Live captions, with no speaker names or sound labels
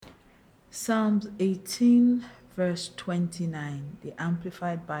Psalms 18, verse 29, the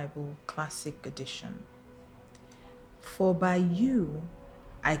Amplified Bible Classic Edition. For by you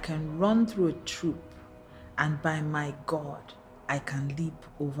I can run through a troop, and by my God I can leap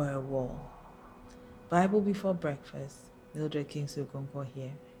over a wall. Bible before breakfast, Mildred Kingsley Okonkwo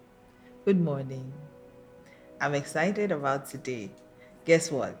here. Good morning. I'm excited about today.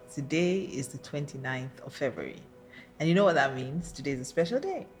 Guess what? Today is the 29th of February. And you know what that means? Today is a special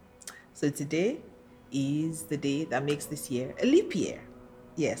day. So today is the day that makes this year a leap year.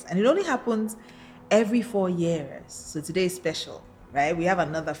 Yes, and it only happens every 4 years. So today is special, right? We have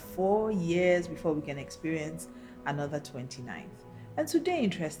another 4 years before we can experience another 29th. And today,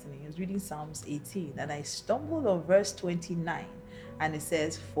 interestingly, I was reading Psalms 18 and I stumbled on verse 29 and it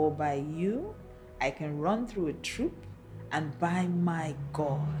says, For by you I can run through a troop, and by my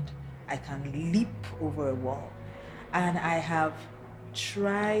God I can leap over a wall. And I have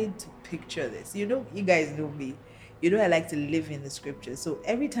tried to picture this. You guys know me. I like to live in the scripture. So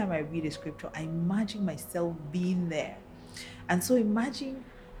every time I read a scripture, I imagine myself being there. And so imagine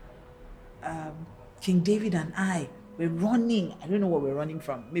King David and I, we're running. I don't know what we're running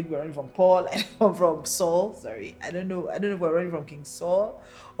from. Maybe we're running from Paul or from Saul. Sorry. I don't know. I don't know if we're running from King Saul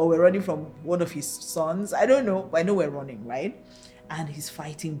or we're running from one of his sons. I don't know. But I know we're running, right? And he's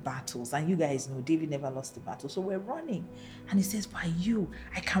fighting battles. And you guys know David never lost a battle. So we're running. And he says, By you,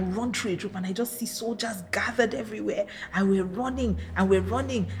 I can run through a troop. And I just see soldiers gathered everywhere. And we're running and we're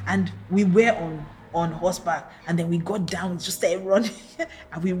running. And we were on horseback, and then we got down, just started running,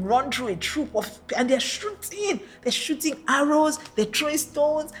 and we run through a troop of, and they're shooting arrows, they're throwing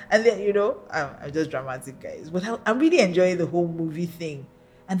stones, and then I'm just dramatic, guys, but I'm really enjoying the whole movie thing.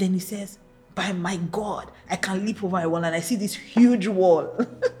 And then he says, by my God, I can leap over a wall, and I see this huge wall.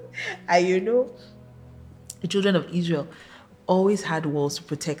 And the children of Israel always had walls to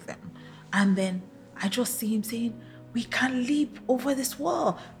protect them. And then I just see him saying, We can leap over this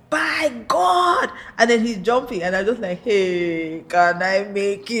wall. By God. And then he's jumping. And I'm just like, Hey, can I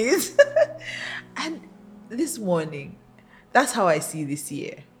make it? And this morning, that's how I see this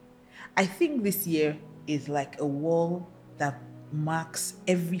year. I think this year is like a wall that marks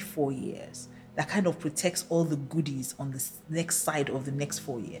every 4 years, that kind of protects all the goodies on the next side of the next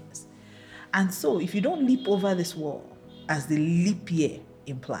 4 years. And so, if you don't leap over this wall, as the leap year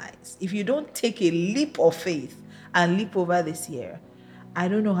implies, if you don't take a leap of faith and leap over this year, I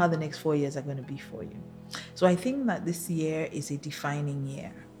don't know how the next 4 years are going to be for you. So, I think that this year is a defining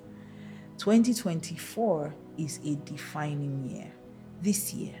year. 2024 is a defining year.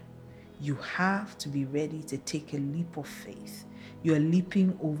 This year, you have to be ready to take a leap of faith. You're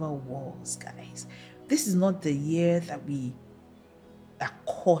leaping over walls, guys. This is not the year that we are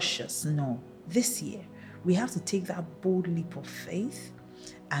cautious. No, this year, we have to take that bold leap of faith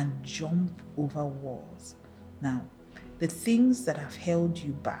and jump over walls. Now, the things that have held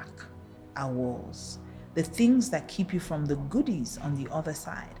you back are walls. The things that keep you from the goodies on the other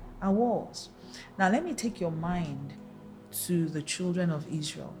side are walls. Now, let me take your mind to the children of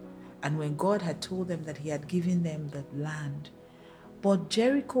Israel and when God had told them that he had given them the land. But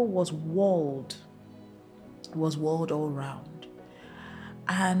Jericho was walled all around.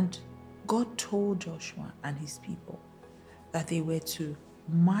 And God told Joshua and his people that they were to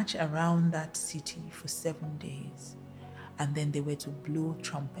march around that city for 7 days. And then they were to blow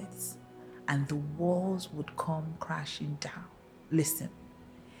trumpets and the walls would come crashing down. Listen,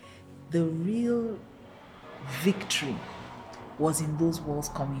 the real victory was in those walls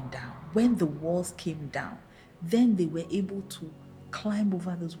coming down. When the walls came down, then they were able to climb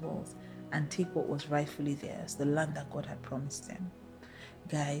over those walls and take what was rightfully theirs, the land that God had promised them.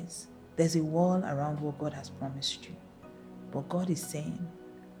 Guys, there's a wall around what God has promised you. But God is saying,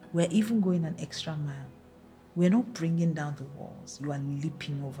 we're even going an extra mile. We're not bringing down the walls. You are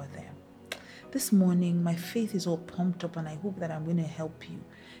leaping over them. This morning, my faith is all pumped up and I hope that I'm going to help you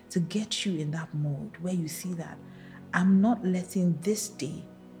to get you in that mode where you see that I'm not letting this day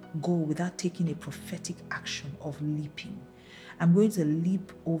go without taking a prophetic action of leaping. I'm going to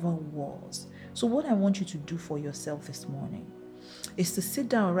leap over walls. So what I want you to do for yourself this morning is to sit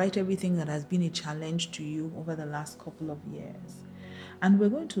down and write everything that has been a challenge to you over the last couple of years. And we're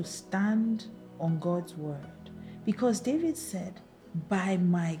going to stand on God's word because David said, by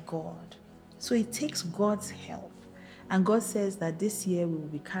my God. So it takes God's help. And God says that this year we will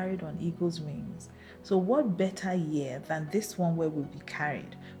be carried on eagle's wings. So what better year than this one where we'll be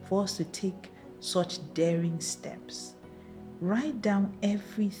carried for us to take such daring steps? Write down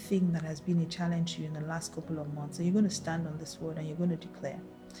everything that has been a challenge to you in the last couple of months. And you're going to stand on this word and you're going to declare,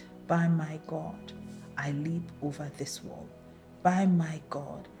 by my God, I leap over this wall. By my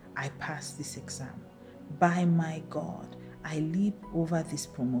God, I pass this exam. By my God, I leap over this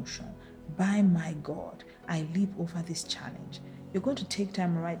promotion. By my God, I leap over this challenge. You're going to take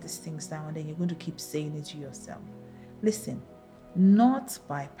time and write these things down, and then you're going to keep saying it to yourself. Listen, not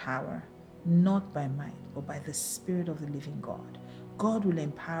by power, not by might, but by the Spirit of the living God. God will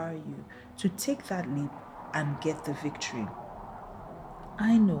empower you to take that leap and get the victory.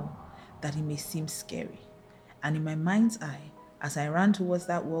 I know that it may seem scary. And in my mind's eye, as I ran towards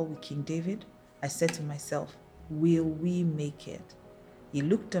that wall with King David, I said to myself, will we make it? He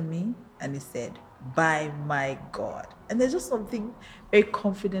looked at me and he said, by my God. And there's just something very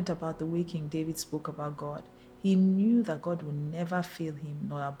confident about the way King David spoke about God. He knew that God would never fail him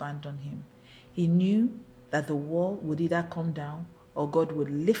nor abandon him. He knew that the wall would either come down or God would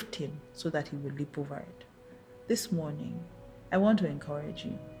lift him so that he would leap over it. This morning, I want to encourage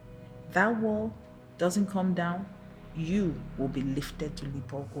you. That wall doesn't come down, you will be lifted to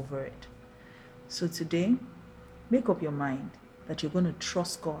leap over it. So today, make up your mind that you're going to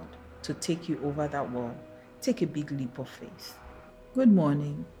trust God to take you over that wall. Take a big leap of faith. Good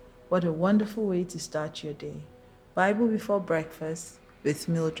morning. What a wonderful way to start your day. Bible before breakfast with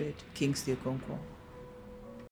Mildred Kingsley Okonkwo.